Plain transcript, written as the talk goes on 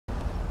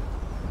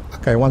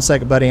Okay, 1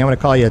 second, buddy. I'm going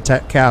to call you a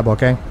cab,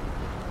 okay?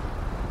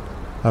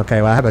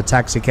 Okay, well, I have a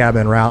taxi cab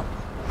en route.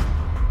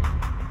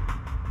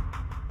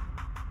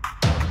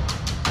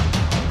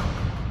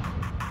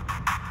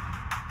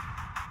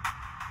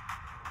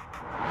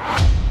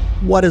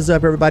 What is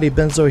up, everybody?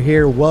 Benzo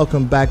here.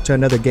 Welcome back to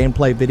another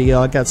gameplay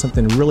video. I got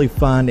something really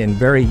fun and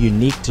very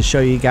unique to show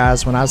you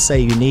guys. When I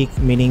say unique,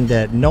 meaning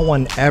that no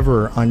one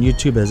ever on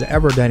YouTube has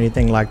ever done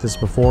anything like this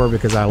before,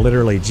 because I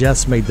literally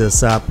just made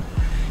this up.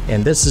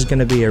 And this is going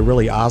to be a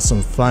really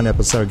awesome, fun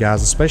episode,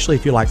 guys, especially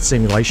if you like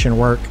simulation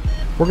work.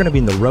 We're going to be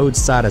in the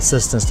Roadside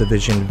Assistance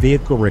Division,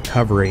 Vehicle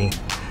Recovery.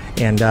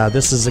 And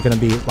this is going to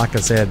be, like I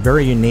said,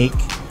 very unique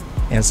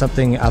and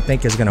something I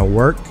think is going to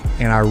work.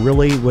 And I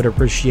really would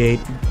appreciate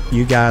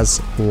you guys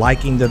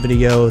liking the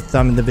video,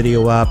 thumbing the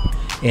video up,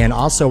 and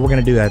also we're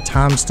going to do a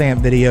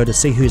timestamp video to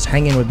see who's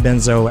hanging with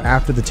Benzo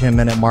after the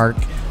 10-minute mark,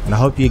 and I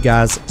hope you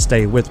guys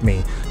stay with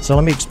me. So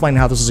let me explain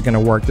how this is going to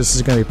work. This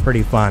is going to be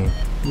pretty fun.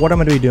 What I'm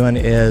going to be doing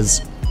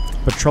is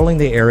patrolling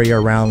the area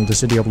around the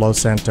city of Los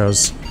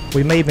Santos.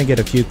 We may even get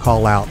a few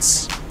call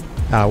outs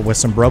with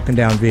some broken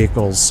down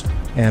vehicles,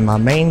 and my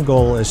main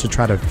goal is to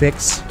try to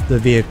fix the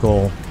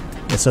vehicle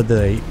so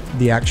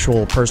the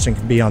actual person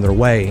can be on their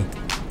way.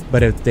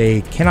 But if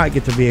they cannot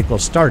get the vehicle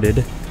started,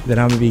 then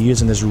I'm going to be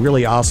using this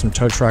really awesome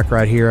tow truck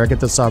right here. I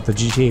get this off the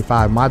GTA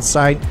 5 mod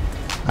site.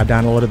 I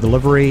downloaded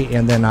delivery,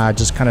 and then I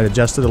just kind of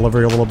adjusted the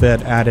delivery a little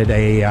bit, added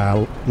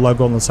a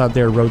logo on the side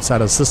there,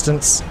 Roadside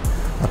Assistance.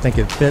 I think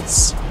it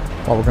fits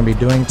what we're going to be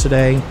doing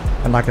today.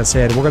 And like I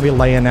said, we're going to be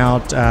laying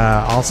out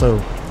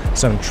also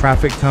some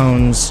traffic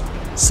cones,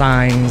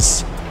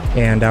 signs,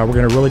 and we're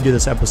going to really do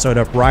this episode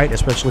up right,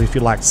 especially if you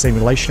like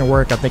simulation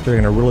work. I think you're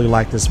going to really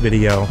like this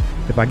video.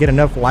 If I get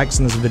enough likes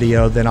in this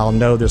video, then I'll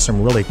know there's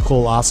some really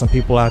cool, awesome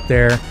people out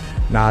there.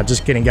 Nah,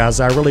 just kidding, guys.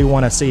 I really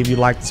want to see if you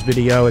like this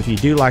video. If you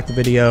do like the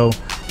video,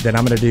 then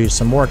I'm going to do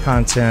some more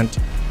content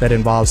that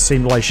involves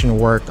simulation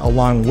work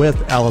along with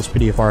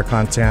LSPDFR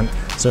content.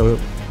 So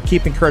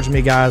keep encouraging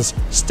me, guys.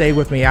 Stay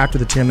with me after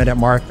the 10-minute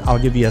mark. I'll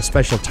give you a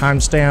special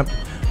timestamp.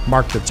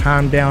 Mark the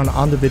time down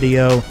on the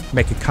video,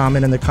 make a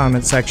comment in the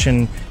comment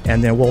section,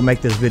 and then we'll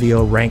make this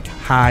video rank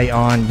high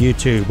on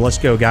YouTube. Let's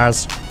go,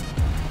 guys.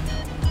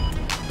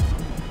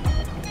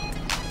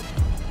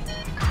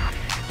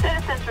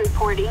 Citizens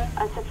reporting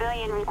a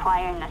civilian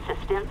requiring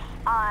assistance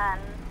on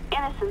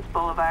Innocence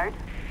Boulevard.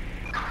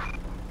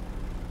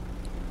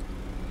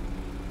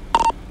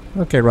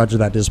 Okay, roger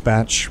that,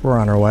 dispatch. We're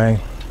on our way.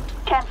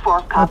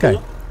 10-4, copy.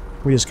 Okay,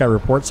 we just got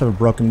reports of a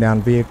broken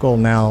down vehicle.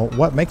 Now,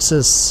 what makes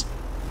this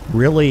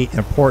really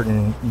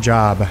important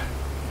job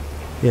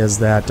is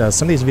that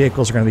some of these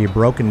vehicles are going to be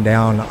broken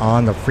down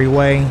on the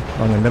freeway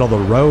or in the middle of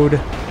the road,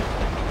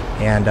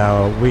 and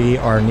we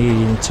are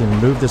needing to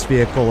move this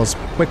vehicle as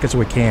quick as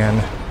we can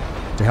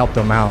to help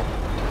them out.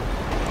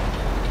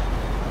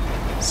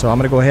 So I'm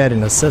going to go ahead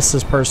and assist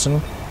this person.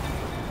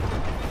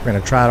 We're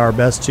going to try our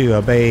best to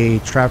obey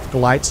traffic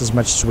lights as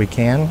much as we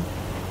can,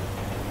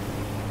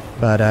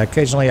 but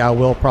occasionally I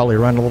will probably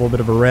run a little bit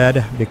of a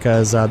red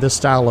because this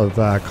style of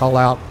call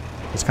out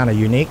is kind of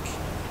unique,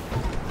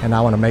 and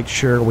I want to make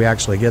sure we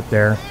actually get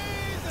there.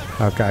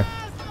 Okay,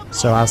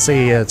 so I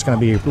see it's going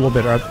to be a little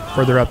bit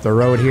further up the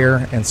road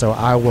here, and so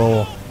I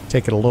will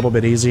take it a little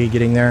bit easy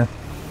getting there.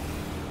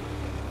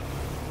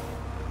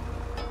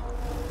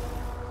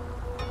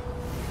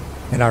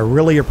 And I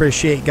really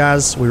appreciate,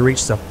 guys, we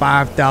reached the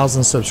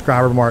 5,000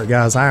 subscriber mark,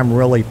 guys. I am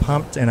really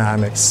pumped and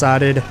I'm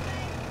excited.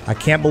 I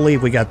can't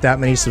believe we got that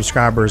many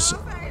subscribers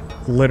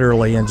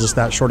literally in just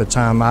that short of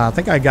time. I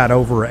think I got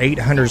over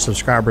 800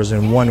 subscribers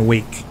in 1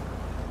 week,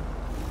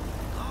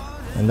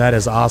 and that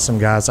is awesome,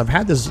 guys. I've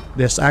had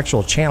this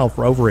actual channel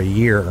for over a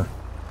year,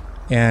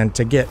 and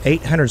to get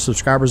 800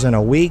 subscribers in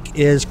a week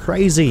is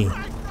crazy.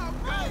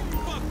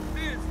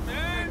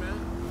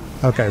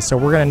 Okay, so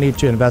we're gonna need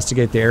to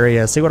investigate the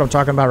area. See what I'm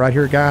talking about right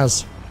here,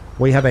 guys?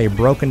 We have a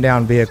broken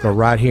down vehicle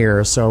right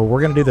here, so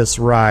we're gonna do this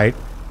right.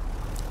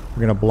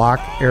 We're gonna block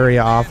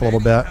area off a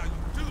little bit.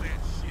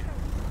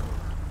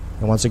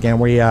 And once again,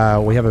 we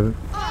have a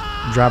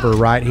driver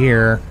right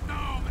here,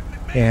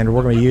 and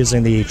we're going to be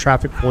using the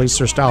traffic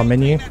policer style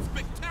menu.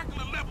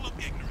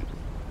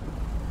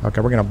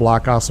 Okay, we're going to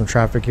block off some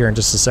traffic here in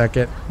just a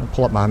second. I'll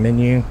pull up my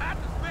menu,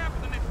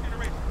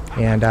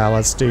 and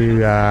let's do.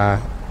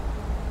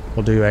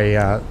 We'll do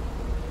a.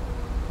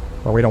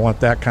 Well, we don't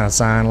want that kind of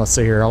sign. Let's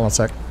see here. Hold on a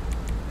sec.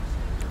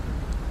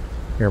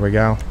 Here we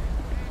go.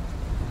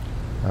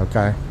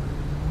 Okay.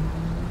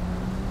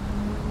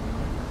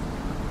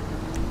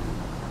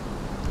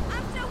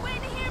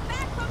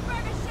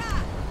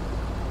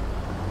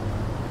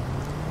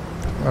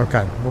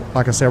 Okay,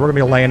 like I said, we're going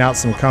to be laying out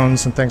some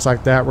cones and things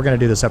like that. We're going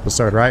to do this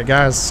episode, right,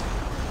 guys?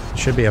 It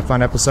should be a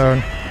fun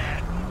episode.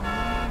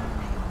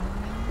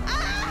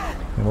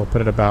 And we'll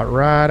put it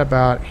right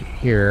about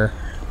here.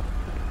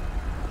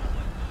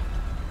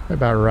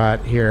 About right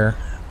here.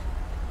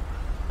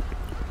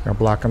 Gonna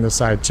block on this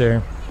side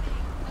too.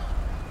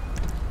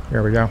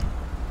 Here we go.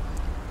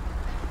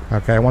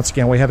 Okay, once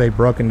again, we have a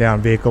broken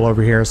down vehicle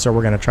over here, so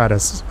we're going to try to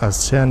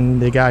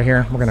attend the guy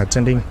here. We're going to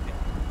attend him.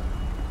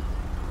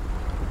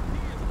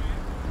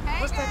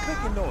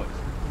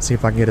 See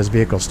if I can get his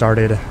vehicle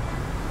started.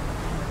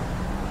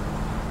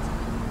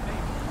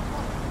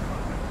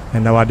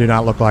 And no, I do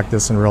not look like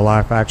this in real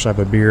life. I actually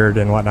have a beard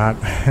and whatnot.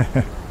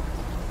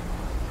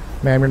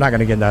 Ma'am, you're not going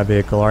to get in that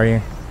vehicle, are you?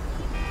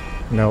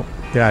 Nope.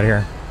 Get out of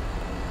here.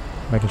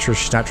 Making sure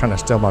she's not trying to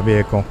steal my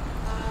vehicle.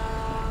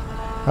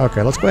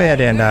 Okay, let's go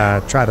ahead and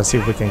try to see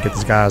if we can get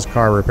this guy's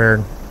car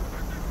repaired.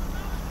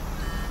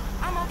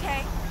 I'm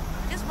okay.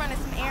 Just running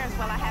some errands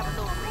while I have a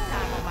little free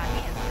time on my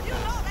hands.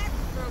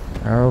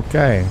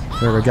 Okay,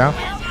 there we go.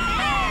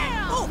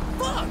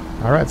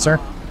 All right, sir.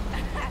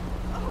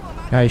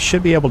 Now he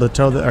should be able to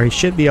tow the, or he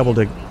should be able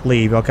to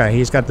leave. Okay,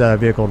 he's got the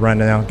vehicle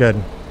running now. Good.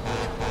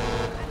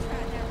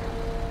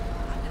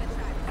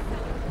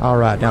 All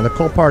right, now the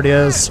cool part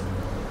is,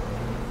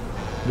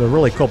 the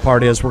really cool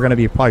part is we're going to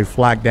be probably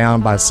flagged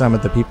down by some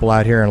of the people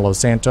out here in Los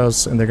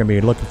Santos, and they're going to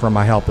be looking for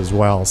my help as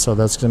well. So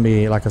that's going to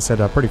be, like I said,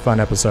 a pretty fun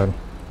episode.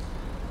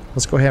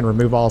 Let's go ahead and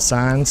remove all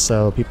signs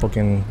so people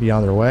can be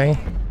on their way.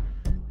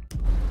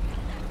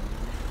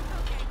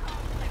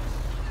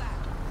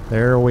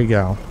 There we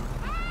go.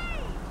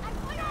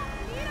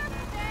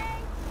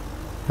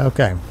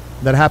 Okay,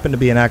 that happened to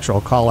be an actual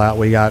call out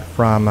we got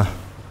from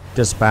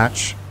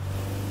dispatch.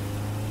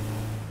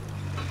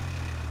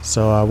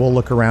 So we'll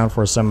look around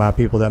for some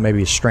people that may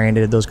be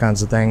stranded, those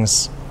kinds of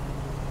things.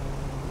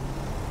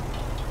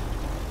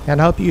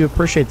 And I hope you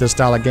appreciate this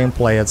style of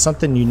gameplay. It's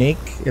something unique.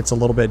 It's a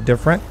little bit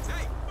different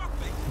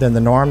than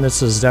the norm.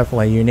 This is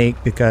definitely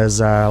unique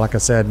because, like I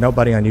said,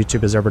 nobody on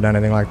YouTube has ever done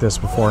anything like this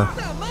before.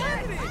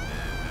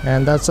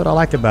 And that's what I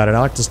like about it. I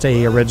like to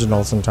stay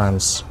original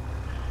sometimes.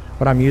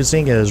 What I'm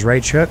using is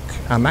Rage Hook.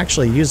 I'm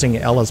actually using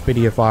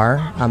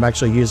LSPDFR. I'm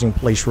actually using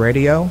Police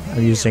Radio.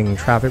 I'm using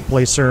Traffic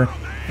Policer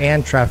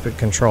and Traffic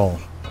Control.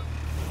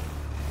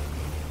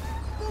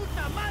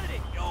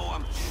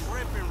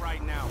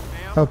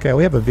 Okay,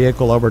 we have a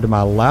vehicle over to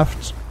my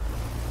left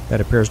that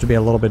appears to be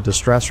a little bit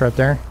distressed right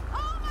there.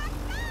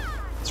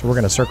 So we're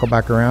going to circle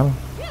back around.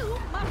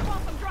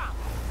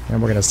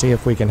 And we're going to see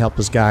if we can help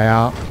this guy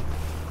out.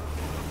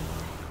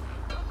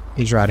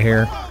 He's right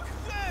here.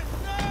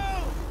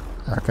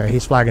 Okay,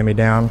 he's flagging me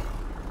down.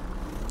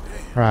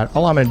 Alright,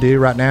 all I'm going to do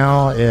right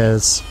now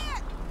is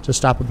just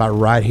stop about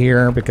right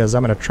here because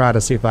I'm going to try to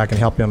see if I can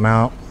help him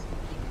out.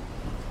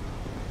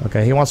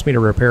 Okay, he wants me to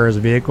repair his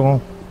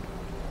vehicle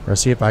or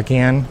see if I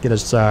can get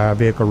his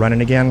vehicle running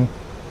again.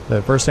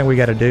 The first thing we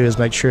got to do is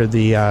make sure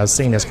the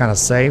scene is kind of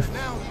safe.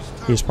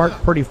 He's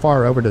parked pretty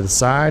far over to the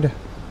side,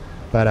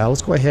 but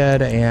let's go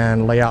ahead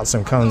and lay out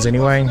some cones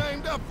anyway.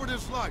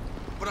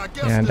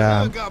 And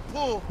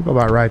we'll go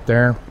about right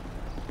there.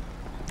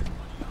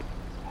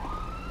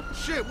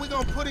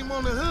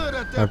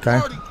 Okay,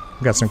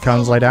 we got some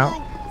cones laid out.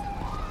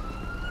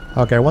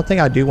 Okay, one thing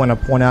I do want to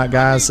point out,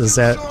 guys, is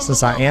that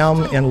since I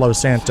am in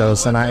Los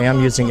Santos and I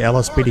am using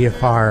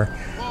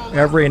LSPDFR,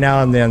 every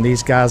now and then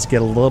these guys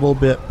get a little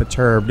bit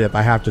perturbed if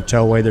I have to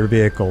tow away their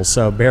vehicles.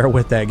 So bear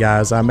with that,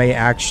 guys. I may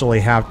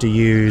actually have to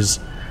use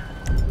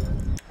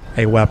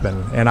a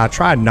weapon, and I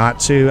try not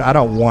to. I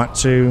don't want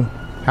to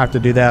have to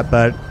do that,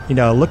 but you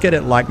know, look at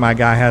it like my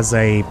guy has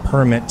a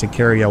permit to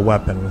carry a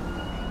weapon,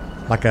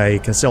 like a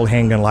concealed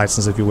handgun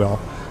license, if you will.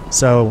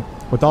 So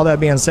with all that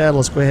being said,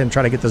 let's go ahead and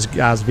try to get this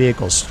guy's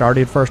vehicle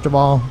started first of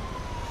all,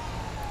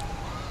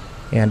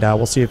 and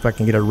we'll see if I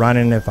can get it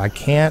running. If I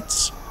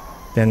can't,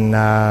 then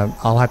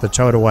I'll have to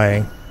tow it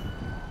away.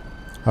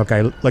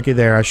 Okay, looky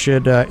there.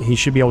 He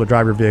should be able to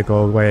drive your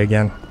vehicle away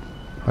again.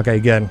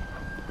 Okay, good.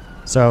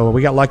 So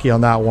we got lucky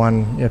on that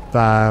one. If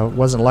I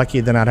wasn't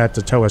lucky, then I'd have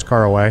to tow his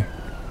car away.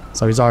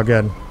 So he's all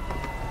good.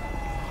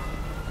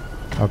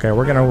 Okay,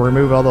 we're gonna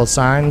remove all those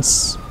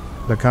signs,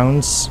 the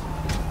cones,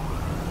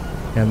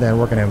 and then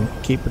we're gonna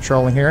keep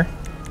patrolling here.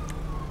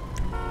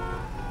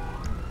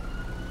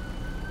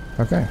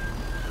 Okay.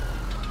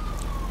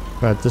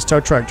 But this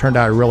tow truck turned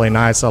out really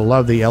nice. I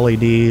love the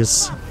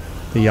LEDs,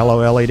 the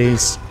yellow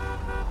LEDs.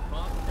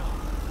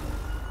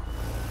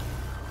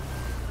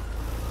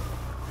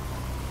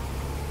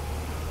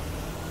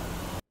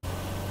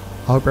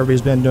 I hope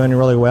everybody's been doing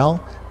really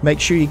well. Make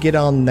sure you get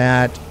on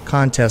that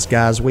contest,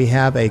 guys. We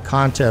have a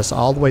contest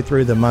all the way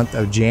through the month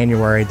of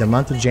January. The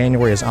month of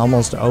January is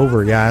almost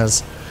over,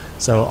 guys.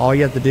 So all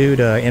you have to do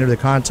to enter the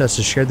contest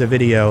is share the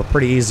video.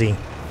 Pretty easy.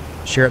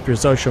 Share it through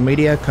social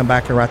media. Come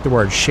back and write the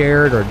word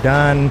shared or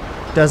done.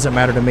 Doesn't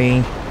matter to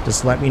me.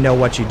 Just let me know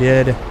what you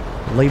did.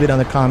 Leave it on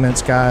the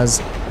comments, guys,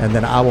 and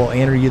then I will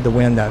enter you to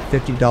win that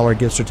 $50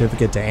 gift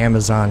certificate to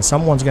Amazon.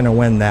 Someone's going to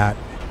win that,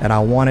 and I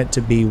want it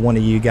to be one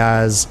of you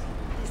guys.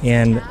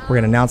 And we're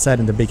going to announce that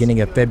in the beginning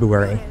of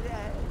February.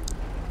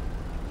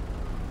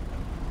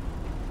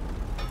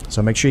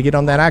 So make sure you get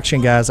on that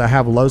action, guys. I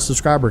have a low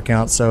subscriber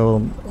count,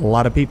 so a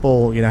lot of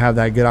people, you know, have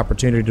that good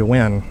opportunity to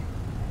win.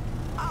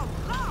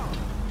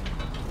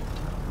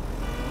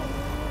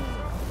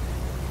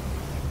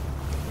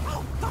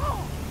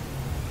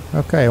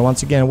 Okay,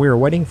 once again, we are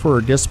waiting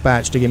for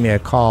dispatch to give me a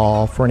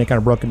call for any kind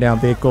of broken down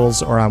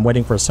vehicles, or I'm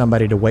waiting for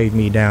somebody to wave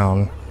me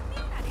down.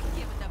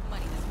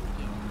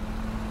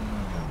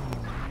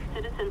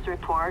 citizens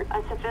report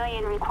a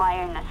civilian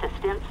requiring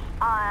assistance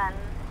on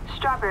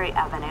Strawberry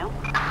Avenue.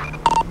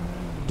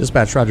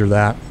 Dispatch, roger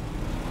that.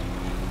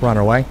 We're on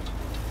our way.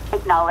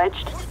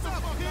 Acknowledged.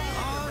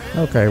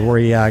 Okay,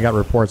 we got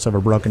reports of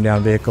a broken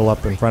down vehicle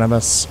up in front of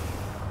us.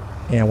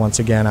 And once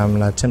again, I'm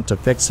going to attempt to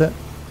fix it.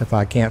 If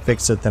I can't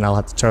fix it, then I'll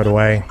have to tow it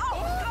away.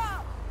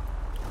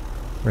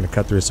 We're going to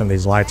cut through some of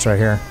these lights right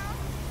here.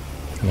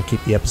 I'm going to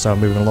keep the episode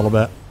moving a little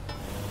bit.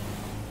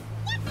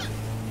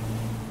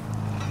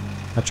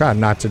 I tried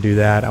not to do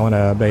that. I want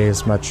to obey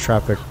as much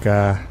traffic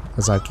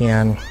as I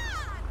can.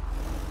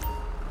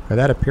 Okay,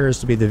 that appears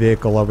to be the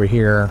vehicle over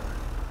here.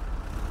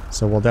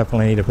 So we'll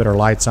definitely need to put our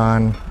lights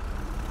on.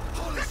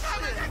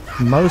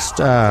 Most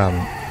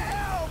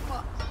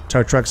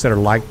tow trucks that are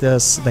like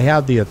this, they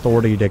have the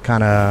authority to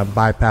kind of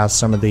bypass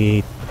some of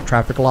the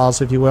traffic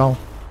laws, if you will.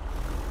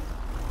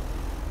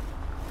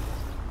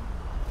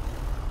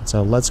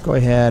 So let's go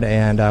ahead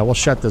and we'll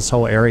shut this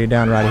whole area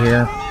down right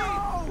here.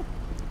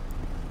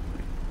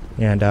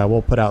 And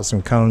we'll put out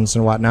some cones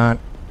and whatnot.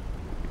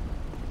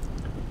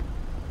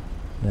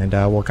 And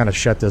we'll kind of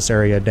shut this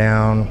area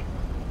down.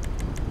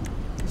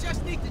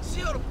 Just need to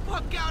chill the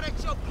fuck out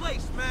at your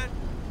place, man.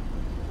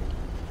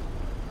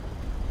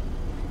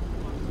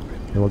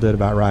 Okay, we'll do it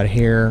about right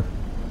here.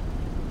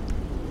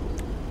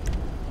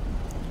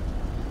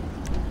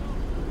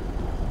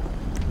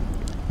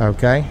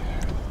 Okay.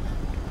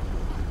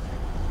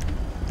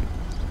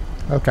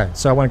 Okay,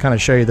 so I want to kind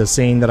of show you the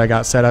scene that I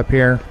got set up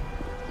here.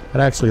 It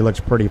actually looks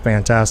pretty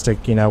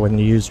fantastic, you know, when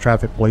you use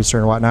traffic policer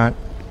and whatnot.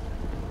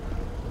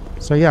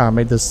 So yeah, I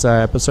made this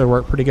episode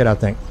work pretty good, I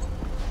think.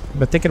 I've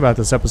been thinking about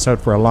this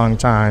episode for a long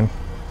time.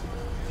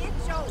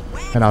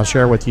 And I'll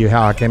share with you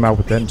how I came up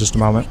with it in just a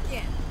moment.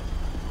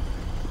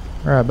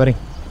 Alright, buddy.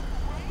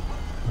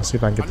 Let's see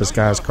if I can get this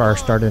guy's car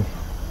started.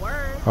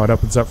 Oh, it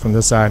opens up from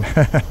this side.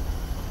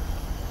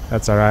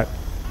 That's alright.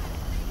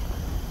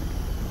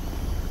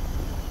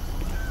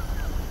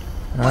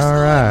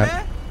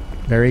 Alright.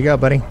 There you go,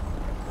 buddy.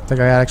 I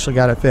think I actually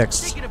got it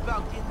fixed.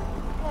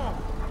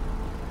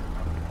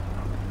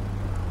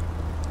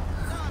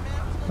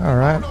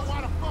 Alright.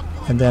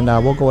 And then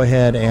we'll go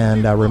ahead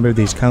and remove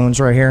these cones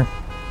right here.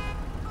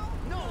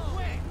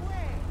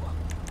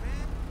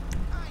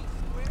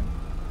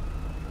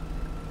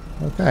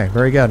 Okay,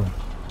 very good.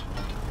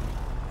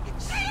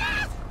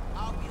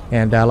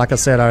 And like I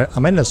said,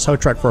 I'm in this tow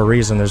truck for a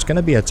reason. There's going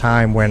to be a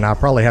time when I'll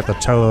probably have to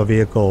tow a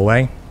vehicle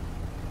away.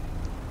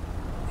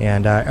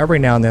 And every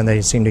now and then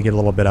they seem to get a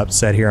little bit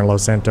upset here in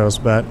Los Santos,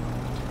 but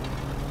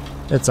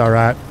it's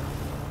alright.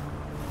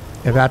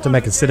 If I have to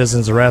make a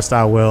citizen's arrest,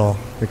 I will,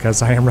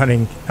 because I am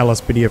running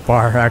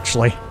LSPDFR,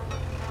 actually.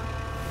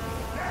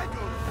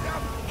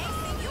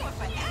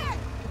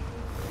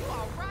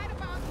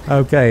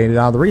 Okay,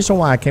 now the reason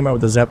why I came up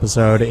with this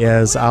episode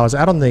is I was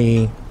out on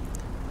the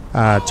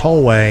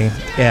tollway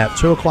at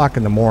 2 o'clock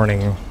in the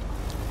morning,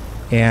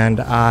 and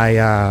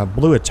I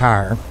blew a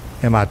tire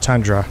in my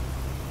Tundra.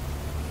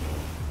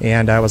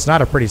 And it was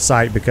not a pretty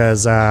sight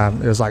because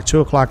it was like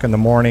 2 o'clock in the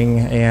morning,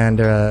 and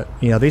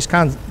you know, these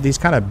kind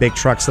of big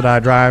trucks that I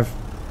drive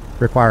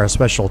require a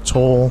special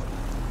tool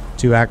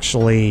to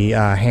actually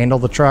handle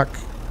the truck,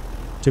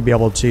 to be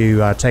able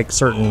to take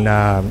certain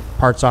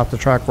parts off the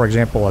truck, for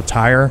example a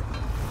tire.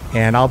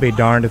 And I'll be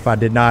darned if I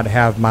did not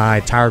have my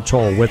tire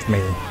tool with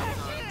me.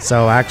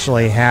 So I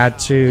actually had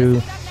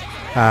to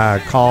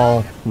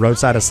call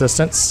roadside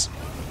assistance,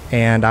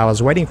 and I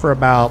was waiting for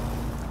about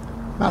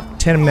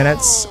 10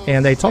 minutes,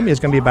 and they told me it's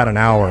going to be about an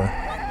hour.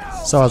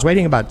 So I was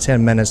waiting about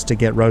 10 minutes to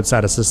get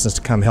roadside assistance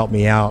to come help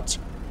me out,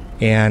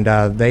 and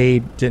they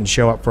didn't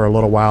show up for a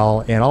little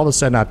while. And all of a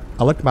sudden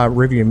I looked at my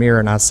rearview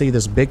mirror and I see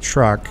this big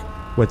truck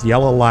with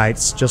yellow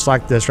lights just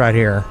like this right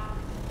here.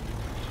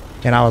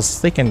 And I was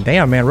thinking,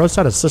 damn man,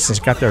 roadside assistance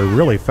got there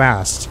really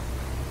fast.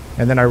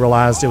 And then I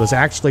realized it was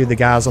actually the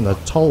guys on the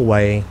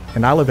tollway,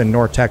 and I live in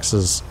North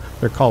Texas.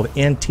 They're called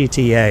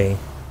NTTA.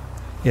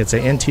 It's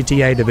an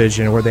NTTA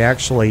division where they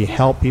actually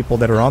help people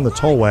that are on the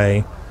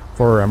tollway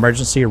for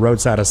emergency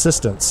roadside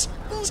assistance.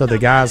 So the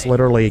guys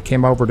literally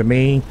came over to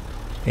me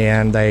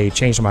and they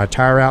changed my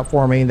tire out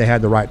for me. They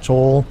had the right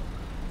tool,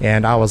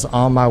 and I was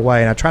on my way.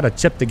 And I tried to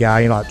tip the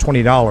guy, you know, like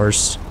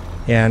 $20,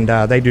 and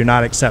they do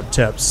not accept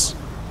tips.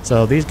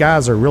 So these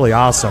guys are really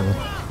awesome.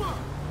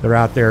 They're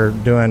out there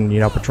doing, you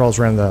know, patrols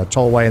around the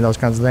tollway and those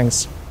kinds of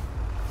things.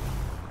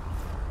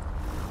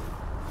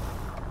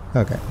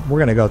 Okay, we're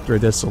gonna go through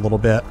this a little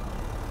bit.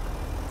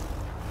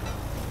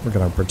 We're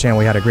gonna pretend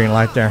we had a green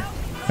light there.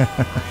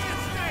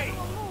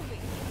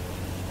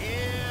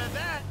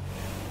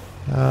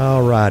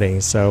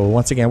 Alrighty, so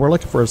once again, we're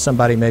looking for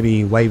somebody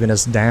maybe waving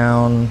us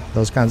down,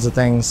 those kinds of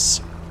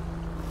things.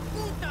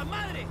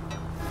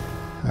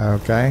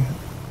 Okay,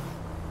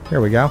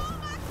 here we go.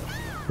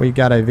 We've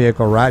got a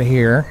vehicle right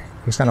here.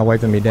 He's kind of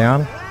waving me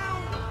down.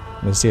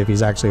 Let me see if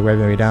he's actually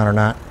waving me down or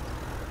not.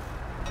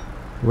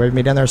 You waving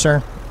me down there,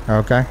 sir?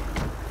 Okay.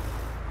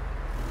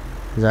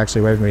 He's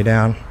actually waving me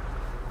down.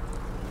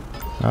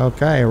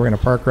 Okay, we're going to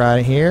park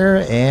right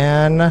here,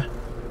 and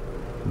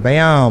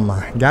bam.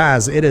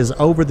 Guys, it is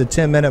over the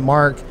 10-minute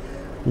mark.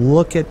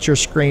 look at your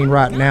screen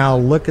right now,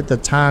 look at the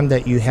time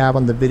that you have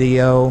on the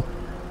video,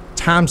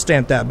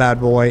 timestamp that bad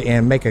boy,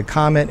 and make a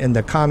comment in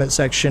the comment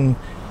section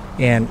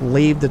and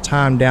leave the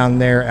time down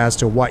there as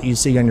to what you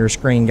see on your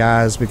screen,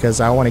 guys,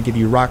 because I want to give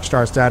you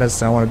rockstar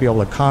status and I want to be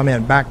able to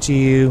comment back to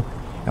you.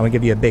 I want to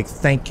give you a big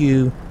thank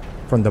you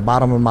from the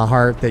bottom of my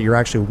heart that you're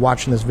actually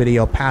watching this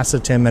video past the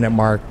 10-minute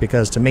mark,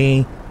 because to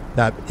me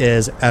that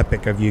is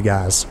epic of you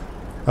guys.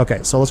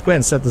 Okay, so let's go ahead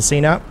and set the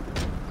scene up.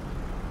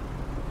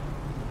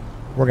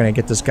 We're gonna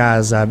get this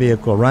guy's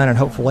vehicle running,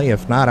 hopefully.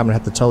 If not, I'm gonna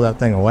have to tow that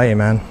thing away,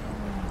 man.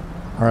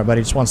 Alright,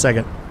 buddy, just 1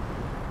 second.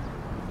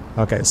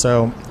 Okay,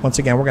 so once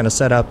again, we're gonna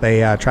set up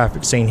a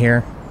traffic scene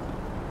here.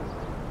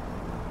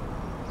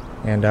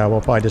 And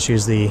we'll probably just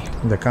use the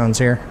cones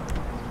here.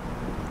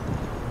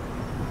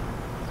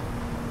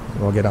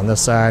 We'll get on this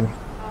side.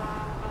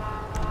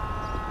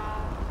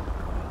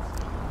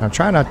 I'm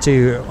trying not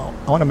to...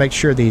 I want to make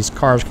sure these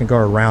cars can go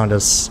around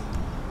us.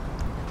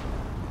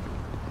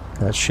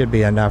 That should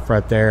be enough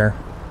right there.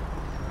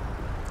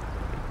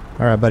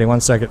 Alright, buddy,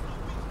 1 second.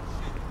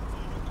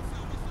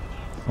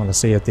 I want to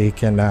see if they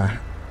can...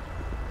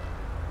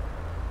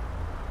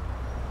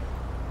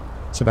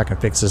 see if I can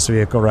fix this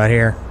vehicle right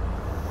here.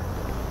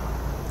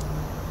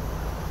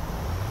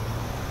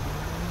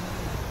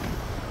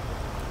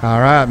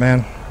 Alright,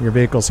 man. Your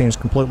vehicle seems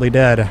completely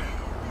dead.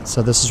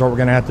 So this is what we're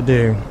going to have to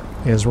do,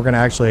 is we're going to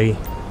actually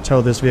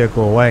tow this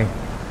vehicle away.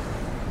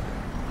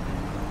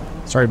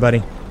 Sorry,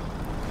 buddy.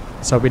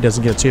 Let's hope he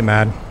doesn't get too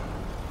mad.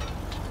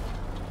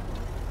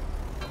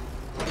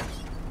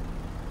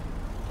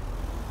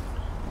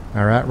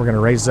 Alright, we're going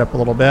to raise it up a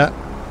little bit.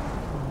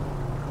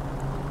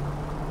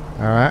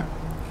 Alright.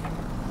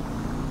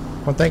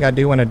 One thing I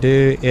do want to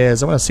do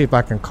is I want to see if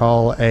I can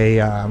call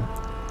a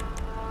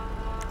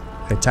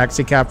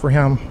taxi cab for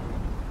him.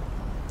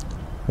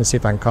 Let's see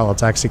if I can call a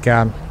taxi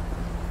cab.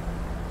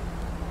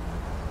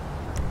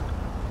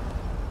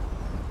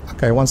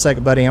 Okay, 1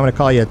 second, buddy. I'm going to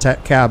call you a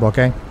cab,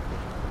 okay?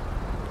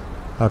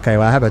 Okay,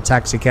 well, I have a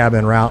taxi cab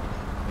en route.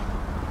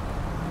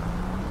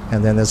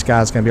 And then this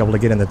guy's going to be able to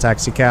get in the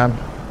taxi cab.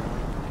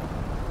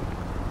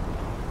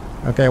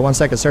 Okay, 1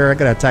 second, sir. I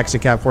got a taxi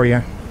cab for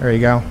you. There you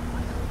go.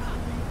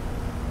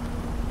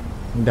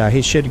 And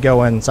he should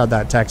go inside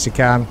that taxi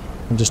cab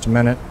in just a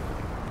minute.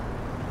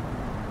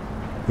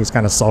 He's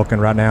kind of sulking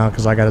right now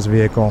because I got his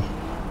vehicle.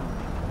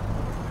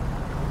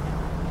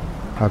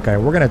 Okay,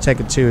 we're going to take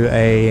it to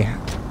a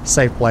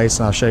safe place,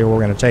 and I'll show you where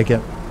we're going to take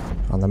it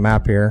on the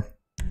map here.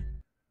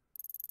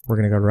 We're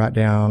going to go right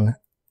down,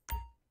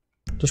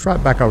 just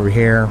right back over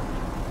here.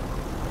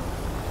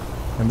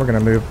 And we're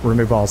going to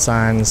remove all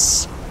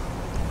signs.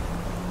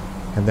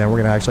 And then we're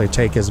going to actually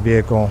take his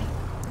vehicle.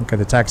 Okay,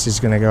 the taxi's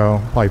going to go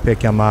probably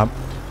pick him up.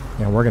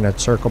 And we're going to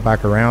circle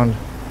back around.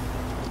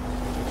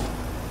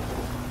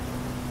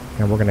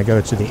 And we're going to go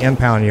to the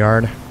impound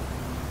yard.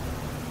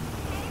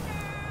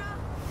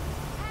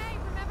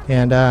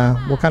 And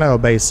we'll kind of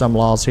obey some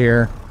laws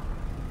here.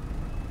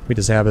 We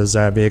just have his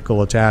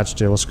vehicle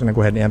attached. We're just going to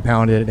go ahead and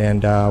impound it,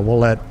 and we'll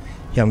let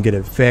him get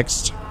it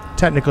fixed.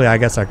 Technically, I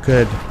guess I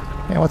could.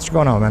 Yeah, what's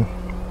going on, man?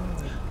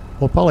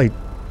 We'll probably,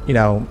 you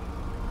know,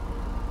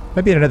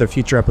 maybe in another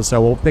future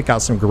episode, we'll pick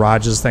out some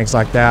garages, things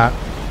like that.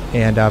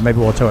 And maybe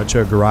we'll tow it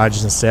to a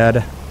garage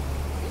instead.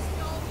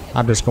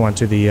 I'm just going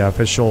to the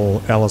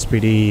official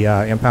LSPD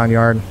impound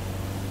yard.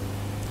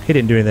 He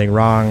didn't do anything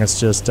wrong. It's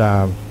just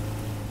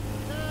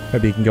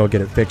maybe you can go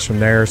get it fixed from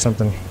there or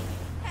something.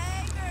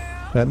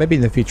 But maybe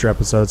in the future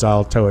episodes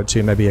I'll tow it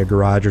to maybe a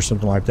garage or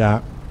something like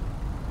that.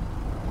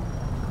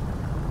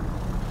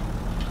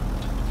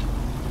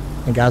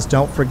 And guys,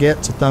 don't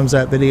forget to thumbs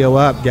that video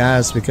up,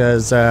 guys,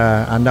 because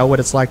I know what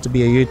it's like to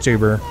be a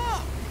YouTuber.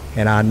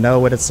 And I know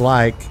what it's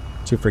like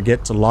to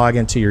forget to log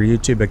into your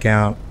YouTube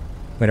account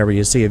whenever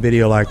you see a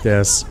video like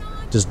this.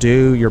 Just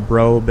do your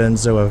bro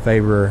Benzo a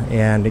favor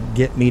and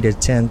get me to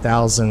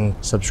 10,000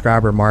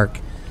 subscriber mark.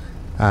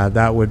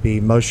 That would be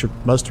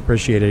most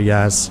appreciated,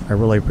 guys. I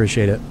really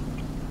appreciate it.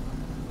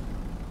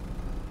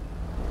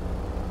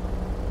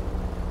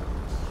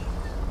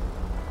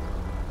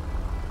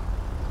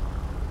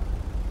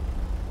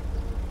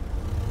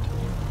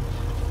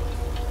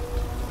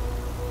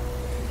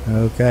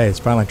 Okay, it's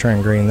finally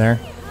turning green there.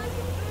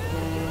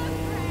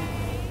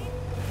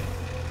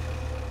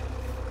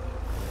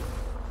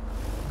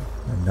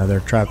 Another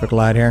traffic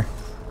light here.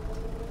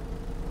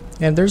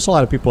 And there's a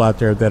lot of people out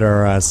there that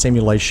are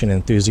simulation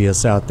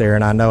enthusiasts out there,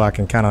 and I know I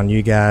can count on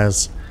you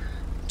guys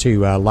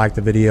to like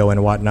the video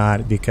and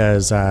whatnot,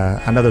 because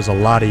I know there's a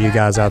lot of you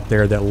guys out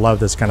there that love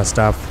this kind of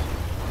stuff,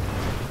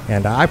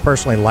 and I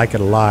personally like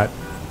it a lot.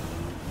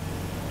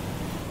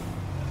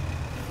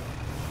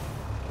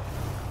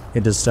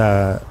 It just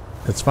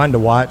it's fun to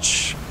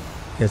watch.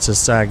 It's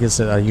just gives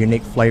it a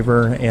unique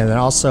flavor, and then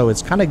also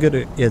it's kind of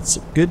good. It's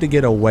good to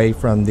get away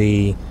from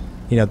the,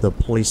 you know, the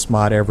police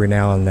mod every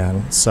now and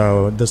then.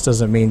 So this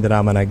doesn't mean that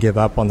I'm gonna give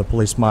up on the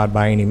police mod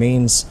by any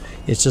means.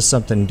 It's just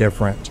something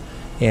different,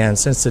 and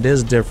since it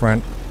is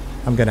different,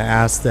 I'm gonna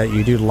ask that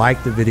you do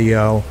like the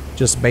video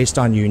just based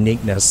on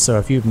uniqueness. So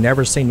if you've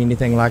never seen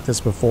anything like this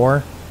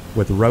before,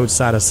 with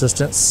roadside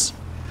assistance,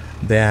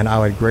 then I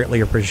would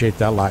greatly appreciate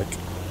that like.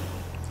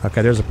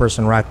 Okay, there's a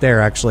person right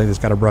there actually that's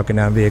got a broken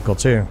down vehicle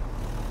too.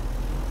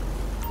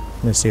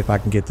 Let me see if I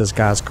can get this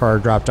guy's car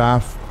dropped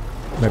off.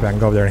 Maybe I can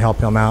go over there and help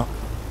him out.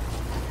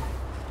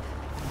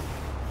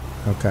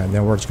 Okay, and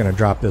then we're just going to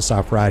drop this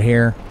off right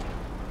here.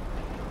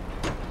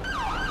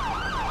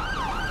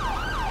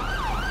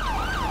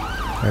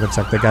 It looks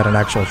like they got an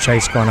actual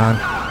chase going on.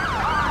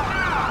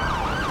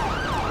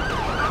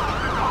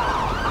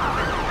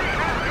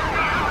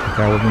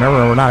 Okay, well,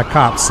 remember, we're not a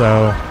cop,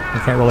 so we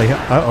can't really...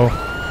 Uh-oh.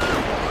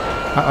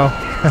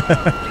 Uh-oh.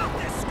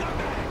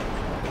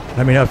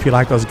 Let me know if you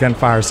like those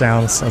gunfire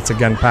sounds. That's a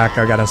gun pack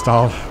I got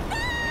installed.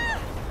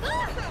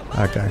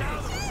 Okay.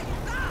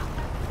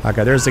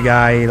 Okay, there's the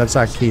guy. He looks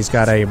like he's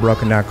got a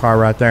broken down car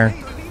right there.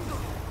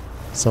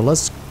 So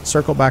let's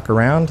circle back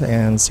around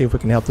and see if we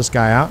can help this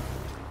guy out.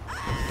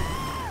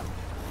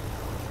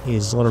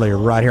 He's literally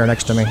right here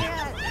next to me.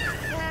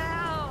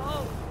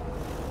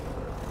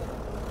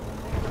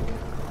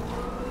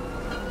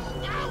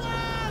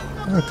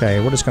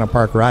 Okay, we're just going to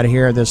park right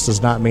here. This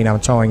does not mean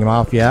I'm towing him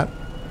off yet.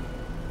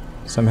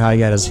 Somehow he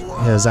got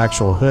his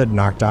actual hood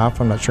knocked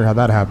off. I'm not sure how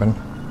that happened.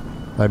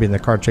 Maybe in the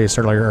car chase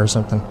earlier or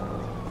something.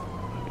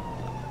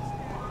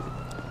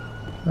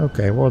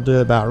 Okay, we'll do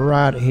it about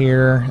right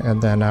here,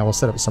 and then we'll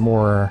set up some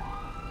more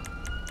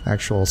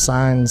actual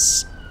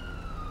signs.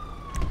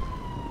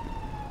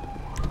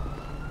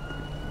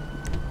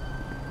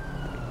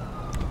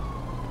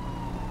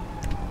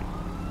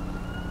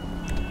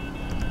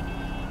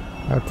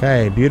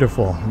 Okay,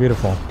 beautiful,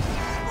 beautiful.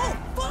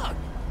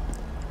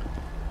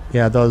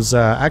 Yeah, those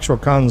actual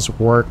cones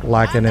work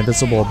like an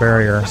invisible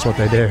barrier. That's what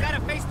they do.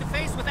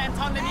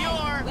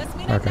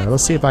 Okay,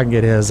 let's see if I can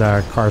get his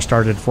car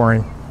started for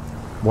him.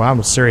 Well,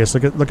 I'm serious.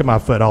 Look at my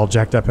foot all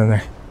jacked up in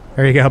there.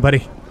 There you go,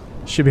 buddy.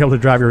 Should be able to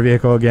drive your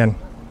vehicle again.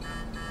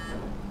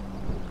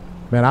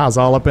 Man, I was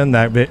all up in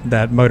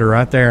that motor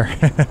right there.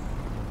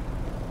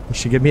 You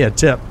should give me a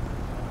tip.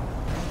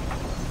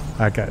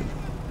 Okay.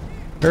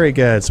 Very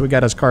good. So we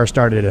got his car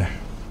started.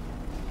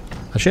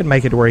 I should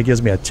make it to where he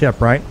gives me a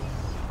tip, right?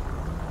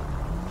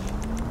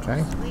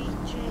 Okay.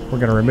 We're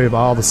going to remove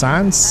all the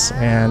signs,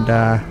 and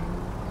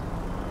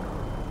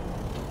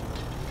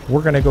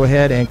we're going to go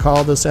ahead and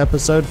call this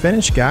episode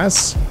finished,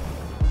 guys.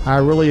 I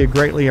really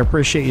greatly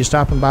appreciate you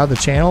stopping by the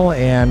channel,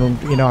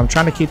 and you know, I'm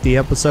trying to keep the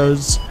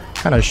episodes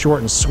kind of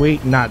short and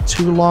sweet, not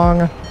too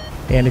long.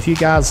 And if you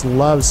guys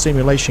love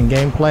simulation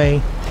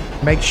gameplay,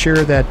 make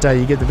sure that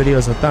you give the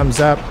videos a thumbs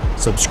up,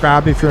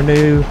 subscribe if you're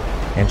new,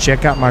 and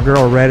check out my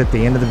girl Red at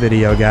the end of the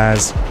video,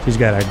 guys. She's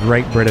got a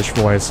great British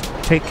voice.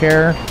 Take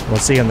care. We'll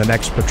see you in the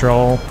next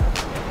patrol.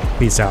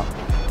 Peace out.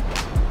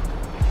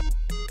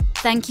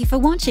 Thank you for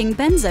watching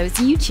Benzo's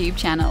YouTube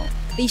channel.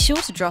 Be sure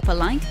to drop a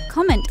like,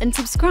 comment, and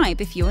subscribe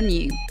if you're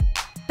new.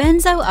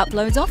 Benzo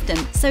uploads often,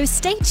 so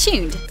stay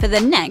tuned for the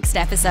next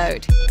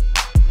episode.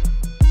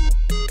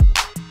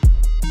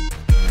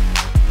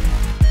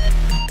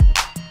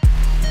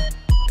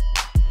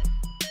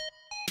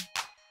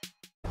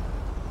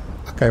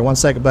 Okay, 1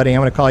 second, buddy.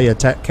 I'm going to call you a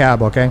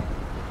cab, okay?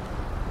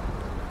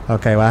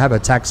 Okay, well, I have a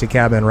taxi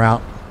cab en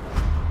route.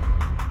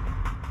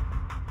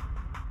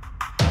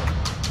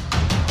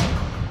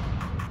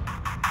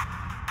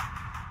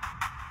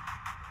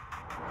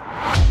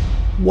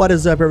 What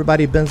is up,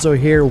 everybody? Benzo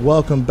here.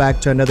 Welcome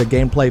back to another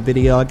gameplay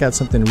video. I got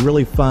something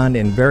really fun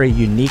and very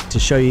unique to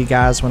show you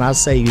guys. When I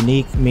say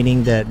unique,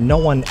 meaning that no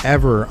one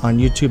ever on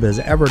YouTube has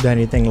ever done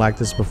anything like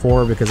this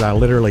before, because I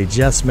literally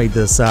just made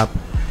this up.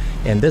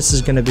 And this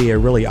is going to be a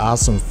really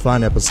awesome,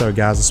 fun episode,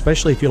 guys,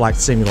 especially if you like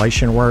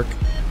simulation work.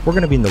 We're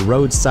going to be in the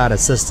Roadside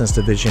Assistance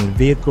Division,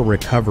 Vehicle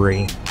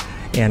Recovery.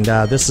 And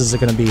this is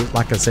going to be,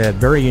 like I said,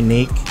 very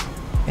unique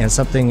and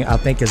something I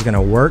think is going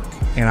to work.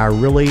 And I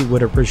really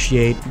would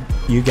appreciate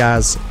you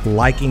guys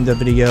liking the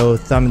video,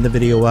 thumbing the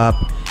video up.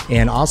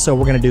 And also,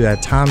 we're going to do a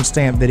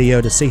timestamp video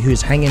to see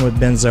who's hanging with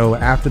Benzo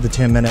after the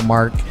 10-minute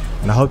mark.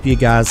 And I hope you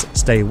guys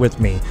stay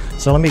with me.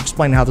 So let me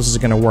explain how this is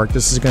going to work.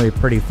 This is going to be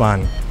pretty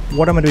fun.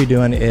 What I'm going to be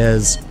doing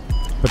is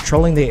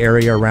patrolling the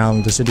area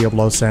around the city of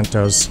Los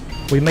Santos.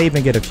 We may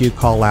even get a few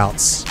call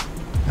outs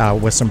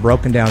with some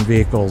broken down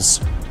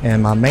vehicles.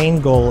 And my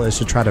main goal is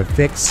to try to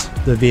fix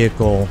the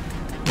vehicle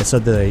so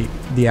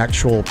the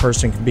actual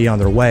person can be on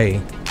their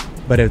way.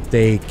 But if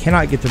they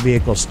cannot get the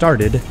vehicle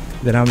started,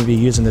 then I'm going to be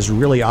using this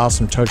really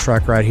awesome tow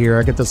truck right here.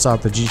 I get this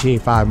off the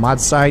GTA 5 mod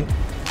site.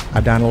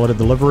 I downloaded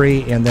the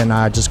livery, and then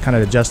I just kind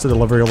of adjusted the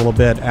livery a little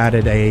bit,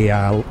 added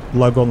a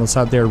logo on the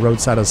side there,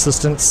 Roadside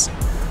Assistance.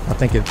 I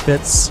think it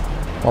fits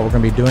what we're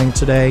going to be doing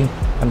today.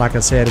 And like I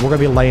said, we're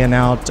going to be laying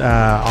out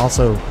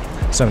also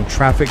some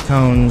traffic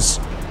cones,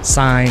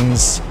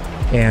 signs,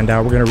 and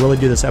we're going to really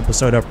do this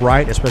episode up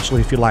right,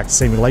 especially if you like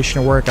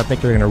simulation work. I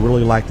think you're going to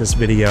really like this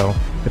video.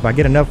 If I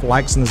get enough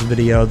likes in this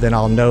video, then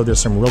I'll know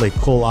there's some really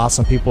cool,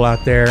 awesome people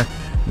out there.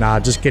 Nah,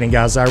 just kidding,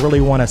 guys. I really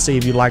want to see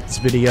if you like this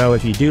video.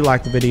 If you do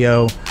like the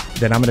video,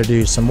 then I'm going to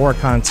do some more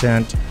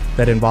content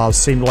that involves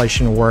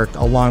simulation work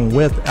along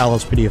with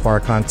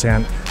LSPDFR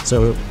content.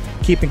 So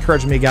Keep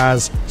encouraging me,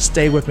 guys.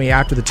 Stay with me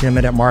after the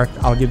 10-minute mark.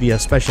 I'll give you a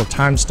special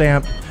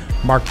timestamp.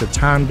 Mark the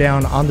time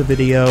down on the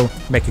video,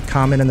 make a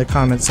comment in the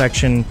comment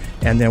section,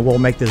 and then we'll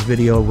make this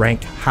video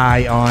rank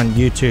high on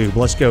YouTube.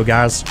 Let's go,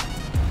 guys.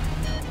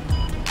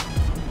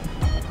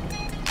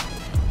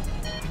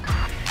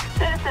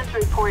 Citizens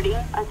reporting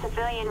a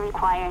civilian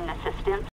requiring assistance.